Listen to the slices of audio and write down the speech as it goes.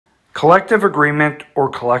Collective agreement or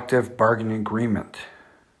collective bargaining agreement.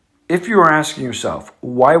 If you are asking yourself,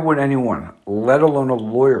 why would anyone, let alone a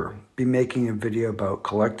lawyer, be making a video about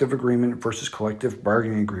collective agreement versus collective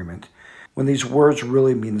bargaining agreement when these words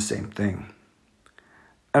really mean the same thing?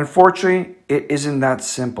 Unfortunately, it isn't that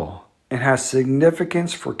simple and has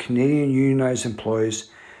significance for Canadian unionized employees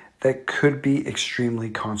that could be extremely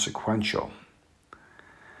consequential.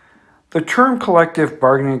 The term collective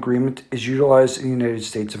bargaining agreement is utilized in the United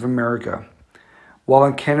States of America, while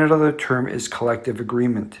in Canada the term is collective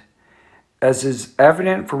agreement, as is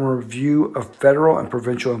evident from a review of federal and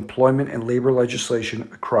provincial employment and labor legislation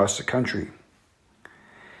across the country.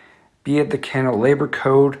 Be it the Canada Labour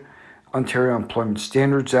Code, Ontario Employment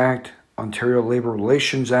Standards Act, Ontario Labour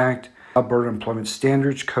Relations Act, Alberta Employment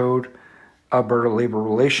Standards Code, Alberta Labour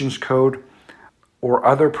Relations Code, or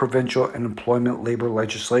other provincial and employment labor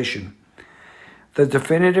legislation. The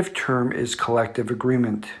definitive term is collective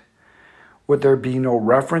agreement, with there being no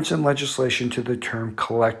reference in legislation to the term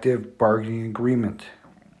collective bargaining agreement.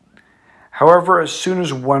 However, as soon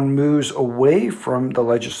as one moves away from the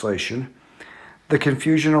legislation, the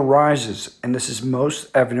confusion arises, and this is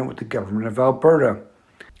most evident with the Government of Alberta,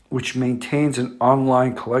 which maintains an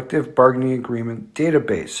online collective bargaining agreement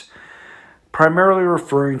database, primarily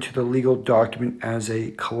referring to the legal document as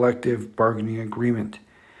a collective bargaining agreement,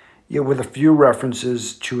 yet with a few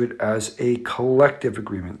references to it as a collective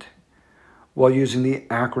agreement, while using the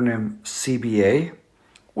acronym CBA,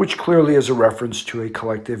 which clearly is a reference to a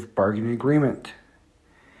collective bargaining agreement.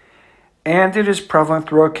 And it is prevalent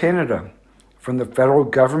throughout Canada, from the federal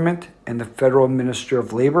government and the Federal Minister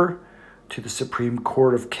of Labour to the Supreme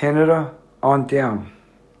Court of Canada on down.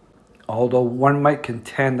 Although one might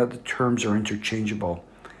contend that the terms are interchangeable,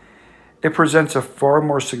 it presents a far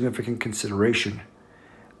more significant consideration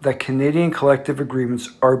that Canadian collective agreements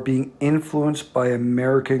are being influenced by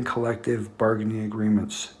American collective bargaining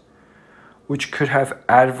agreements, which could have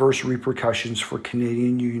adverse repercussions for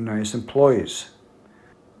Canadian unionized employees.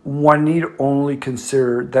 One need only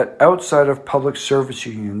consider that outside of public service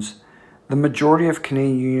unions, the majority of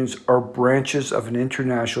Canadian unions are branches of an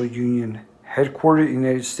international union headquartered in the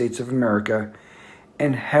United States of America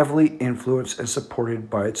and heavily influenced and supported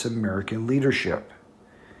by its American leadership.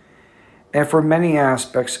 And for many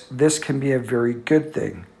aspects, this can be a very good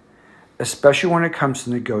thing, especially when it comes to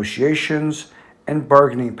negotiations and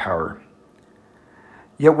bargaining power.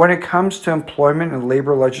 Yet when it comes to employment and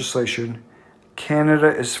labor legislation,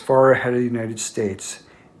 Canada is far ahead of the United States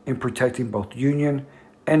in protecting both union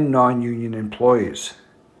and non-union employees.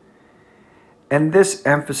 And this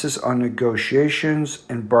emphasis on negotiations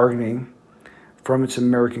and bargaining from its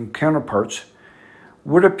American counterparts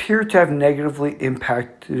would appear to have negatively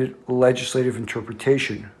impacted legislative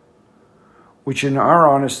interpretation, which in our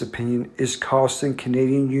honest opinion is costing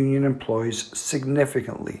Canadian union employees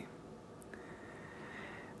significantly.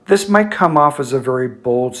 This might come off as a very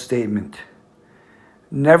bold statement.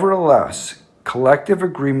 Nevertheless, collective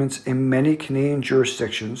agreements in many Canadian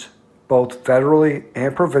jurisdictions, both federally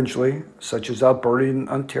and provincially, such as Alberta and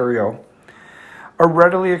Ontario, are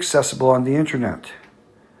readily accessible on the internet,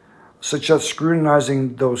 such that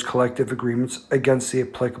scrutinizing those collective agreements against the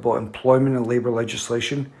applicable employment and labor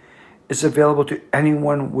legislation is available to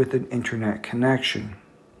anyone with an internet connection.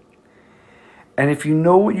 And if you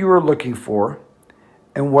know what you are looking for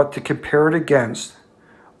and what to compare it against,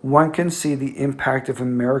 one can see the impact of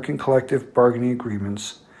American collective bargaining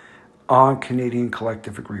agreements on Canadian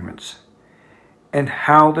collective agreements, and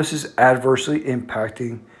how this is adversely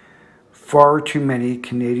impacting far too many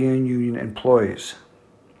Canadian union employees.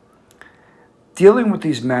 Dealing with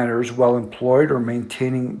these matters while employed or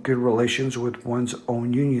maintaining good relations with one's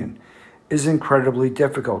own union is incredibly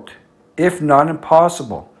difficult, if not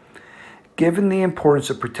impossible, given the importance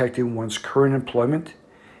of protecting one's current employment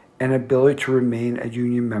and ability to remain a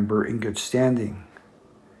union member in good standing.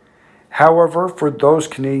 However, for those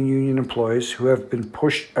Canadian union employees who have been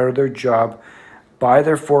pushed out of their job by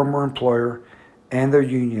their former employer and their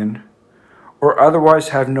union, or otherwise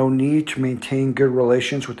have no need to maintain good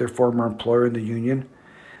relations with their former employer and the union,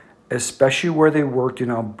 especially where they worked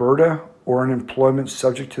in Alberta or in employment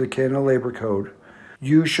subject to the Canada Labour Code,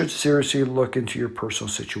 you should seriously look into your personal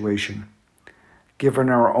situation, given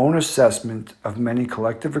our own assessment of many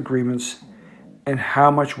collective agreements and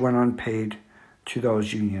how much went unpaid to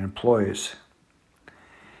those union employees.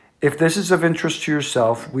 If this is of interest to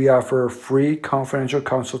yourself, we offer a free confidential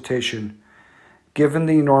consultation given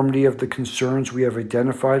the enormity of the concerns we have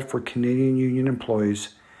identified for Canadian union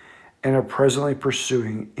employees and are presently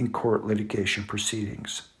pursuing in court litigation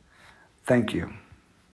proceedings. Thank you.